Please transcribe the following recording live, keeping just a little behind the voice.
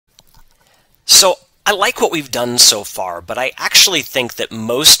So I like what we've done so far, but I actually think that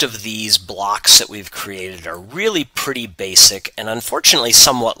most of these blocks that we've created are really pretty basic and unfortunately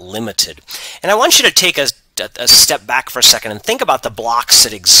somewhat limited. And I want you to take a step back for a second and think about the blocks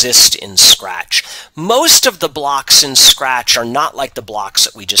that exist in Scratch. Most of the blocks in Scratch are not like the blocks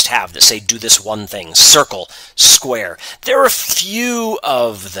that we just have that say do this one thing, circle, square. There are a few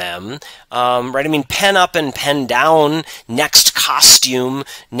of them, right? I mean, pen up and pen down, next costume,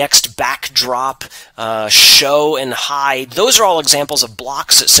 next backdrop, show and hide. Those are all examples of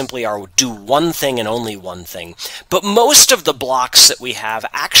blocks that simply are do one thing and only one thing. But most of the blocks that we have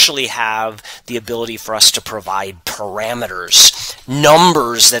actually have the ability for us to provide parameters,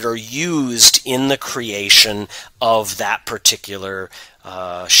 numbers that are used in the creation of that particular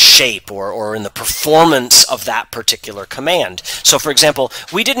shape or in the performance of that particular command. So for example,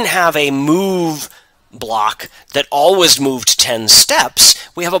 we didn't have a move block that always moved 10 steps.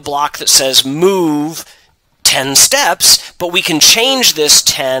 We have a block that says move 10 steps, but we can change this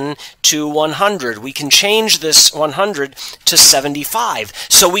 10 to 100. We can change this 100 to 75.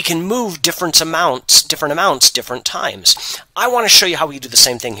 So we can move different amounts, different times. I want to show you how we do the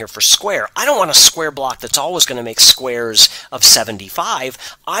same thing here for square. I don't want a square block that's always going to make squares of 75.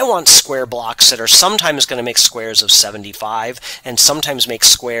 I want square blocks that are sometimes going to make squares of 75 and sometimes make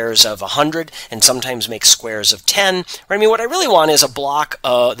squares of 100 and sometimes make squares of 10. I mean, what I really want is a block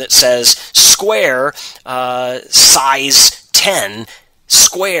that says square size 10,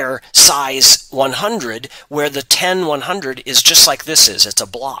 square size 100, where the 10 100 is just like this is. It's a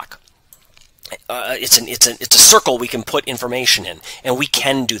block. It's a circle we can put information in, and we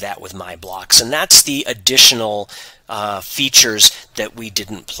can do that with my blocks, and that's the additional features that we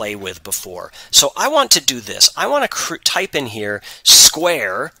didn't play with before. So I want to do this. I want to type in here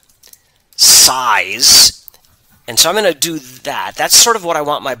square size. And so I'm going to do that. That's sort of what I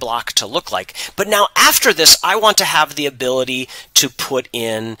want my block to look like. But now after this, I want to have the ability to put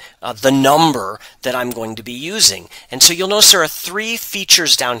in the number that I'm going to be using. And so you'll notice there are 3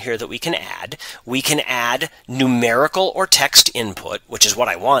 features down here that we can add. We can add numerical or text input, which is what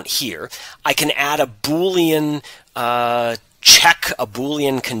I want here. I can add a Boolean check, a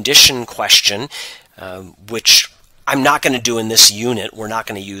Boolean condition question, which I'm not going to do in this unit. We're not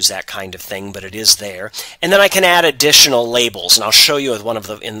going to use that kind of thing, but it is there. And then I can add additional labels, and I'll show you in one of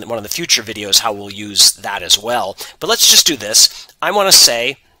the future videos how we'll use that as well. But let's just do this. I want to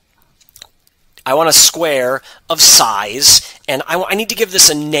say I want a square of size, and I need to give this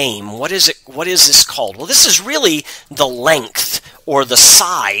a name. What is it? What is this called? Well, this is really the length or the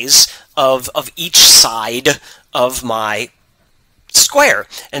size of each side of my square.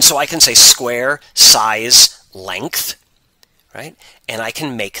 And so I can say square size length, right? And I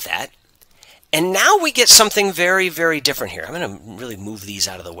can make that. And now we get something very, very different here. I'm going to really move these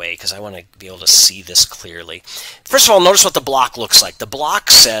out of the way because I want to be able to see this clearly. First of all, notice what the block looks like. The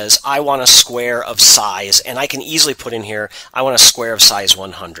block says I want a square of size, and I can easily put in here I want a square of size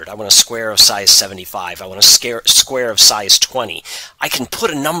 100. I want a square of size 75. I want a square of size 20. I can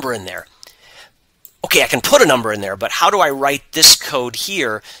put a number in there. Okay, I can put a number in there, but how do I write this code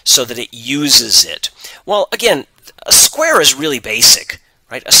here so that it uses it? Well, again, a square is really basic,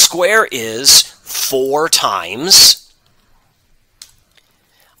 right? A square is 4 times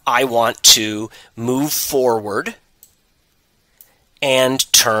I want to move forward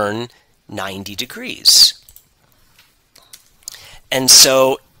and turn 90 degrees. And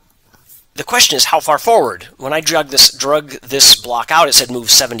so the question is, how far forward? When I drug this block out, it said move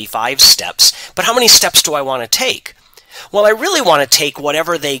 75 steps. But how many steps do I want to take? Well, I really want to take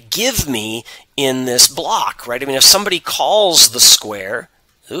whatever they give me in this block, right? I mean, if somebody calls the square,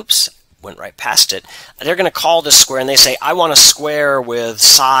 oops, went right past it, they're going to call this square and they say, I want a square with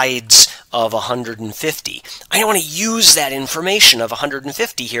sides of 150. I want to use that information of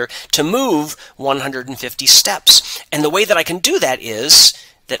 150 here to move 150 steps. And the way that I can do that is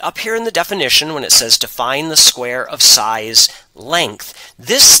that up here in the definition, when it says define the square of size length,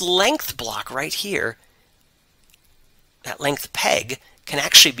 this length block right here, that length peg, can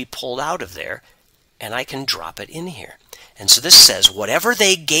actually be pulled out of there, and I can drop it in here. And so this says whatever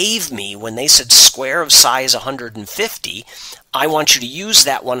they gave me when they said square of size 150, I want you to use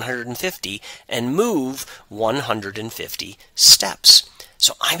that 150 and move 150 steps.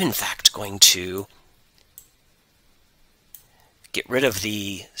 So I'm in fact going to get rid of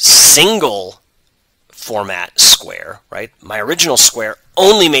the single format square, right? My original square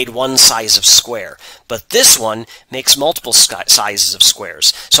only made one size of square, but this one makes multiple sizes of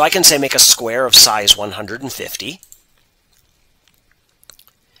squares. So I can say make a square of size 150,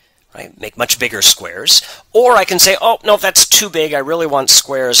 right? Make much bigger squares. Or I can say, oh, no, that's too big. I really want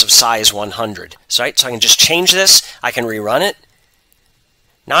squares of size 100. So, right? So I can just change this. I can rerun it.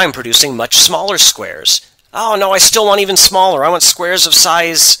 Now I'm producing much smaller squares. Oh, no, I still want even smaller. I want squares of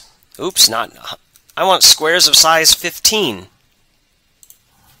size, oops, I want squares of size 15.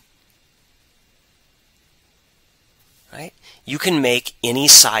 Right? You can make any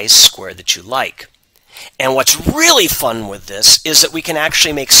size square that you like. And what's really fun with this is that we can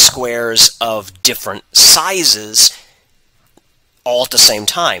actually make squares of different sizes all at the same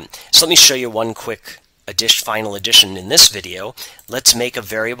time. So let me show you one quick final addition in this video. Let's make a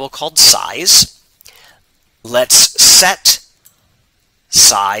variable called size. Let's set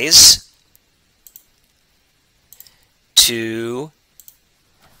size to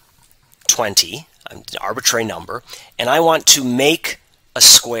 20, an arbitrary number, and I want to make a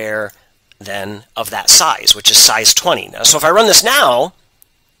square then of that size, which is size 20. Now, so if I run this now,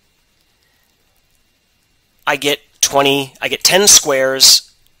 I get 10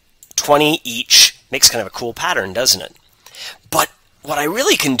 squares, 20 each. Makes kind of a cool pattern, doesn't it? But what I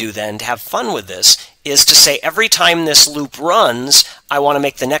really can do then to have fun with this is to say every time this loop runs, I want to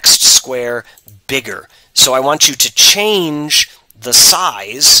make the next square bigger. So I want you to change the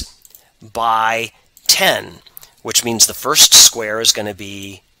size by 10, which means the first square is going to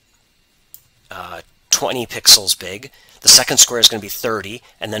be 20 pixels big. The second square is going to be 30,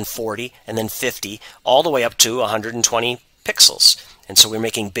 and then 40, and then 50, all the way up to 120 pixels. And so we're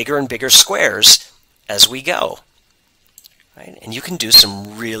making bigger and bigger squares as we go. Right? And you can do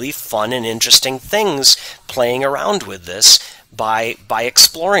some really fun and interesting things playing around with this by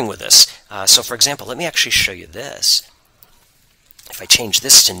exploring with this. So for example, let me actually show you this. If I change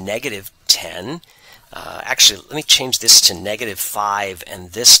this to -10, actually, let me change this to -5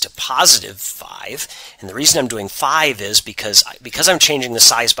 and this to +5. And the reason I'm doing 5 is because I'm changing the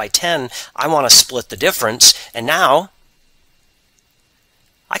size by 10, I want to split the difference. And now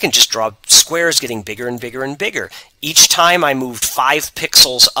I can just draw squares getting bigger and bigger and bigger. Each time I moved 5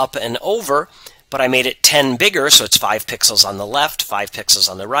 pixels up and over, but I made it 10 bigger, so it's 5 pixels on the left, 5 pixels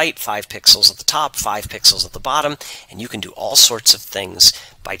on the right, 5 pixels at the top, 5 pixels at the bottom, and you can do all sorts of things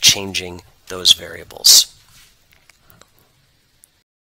by changing those variables.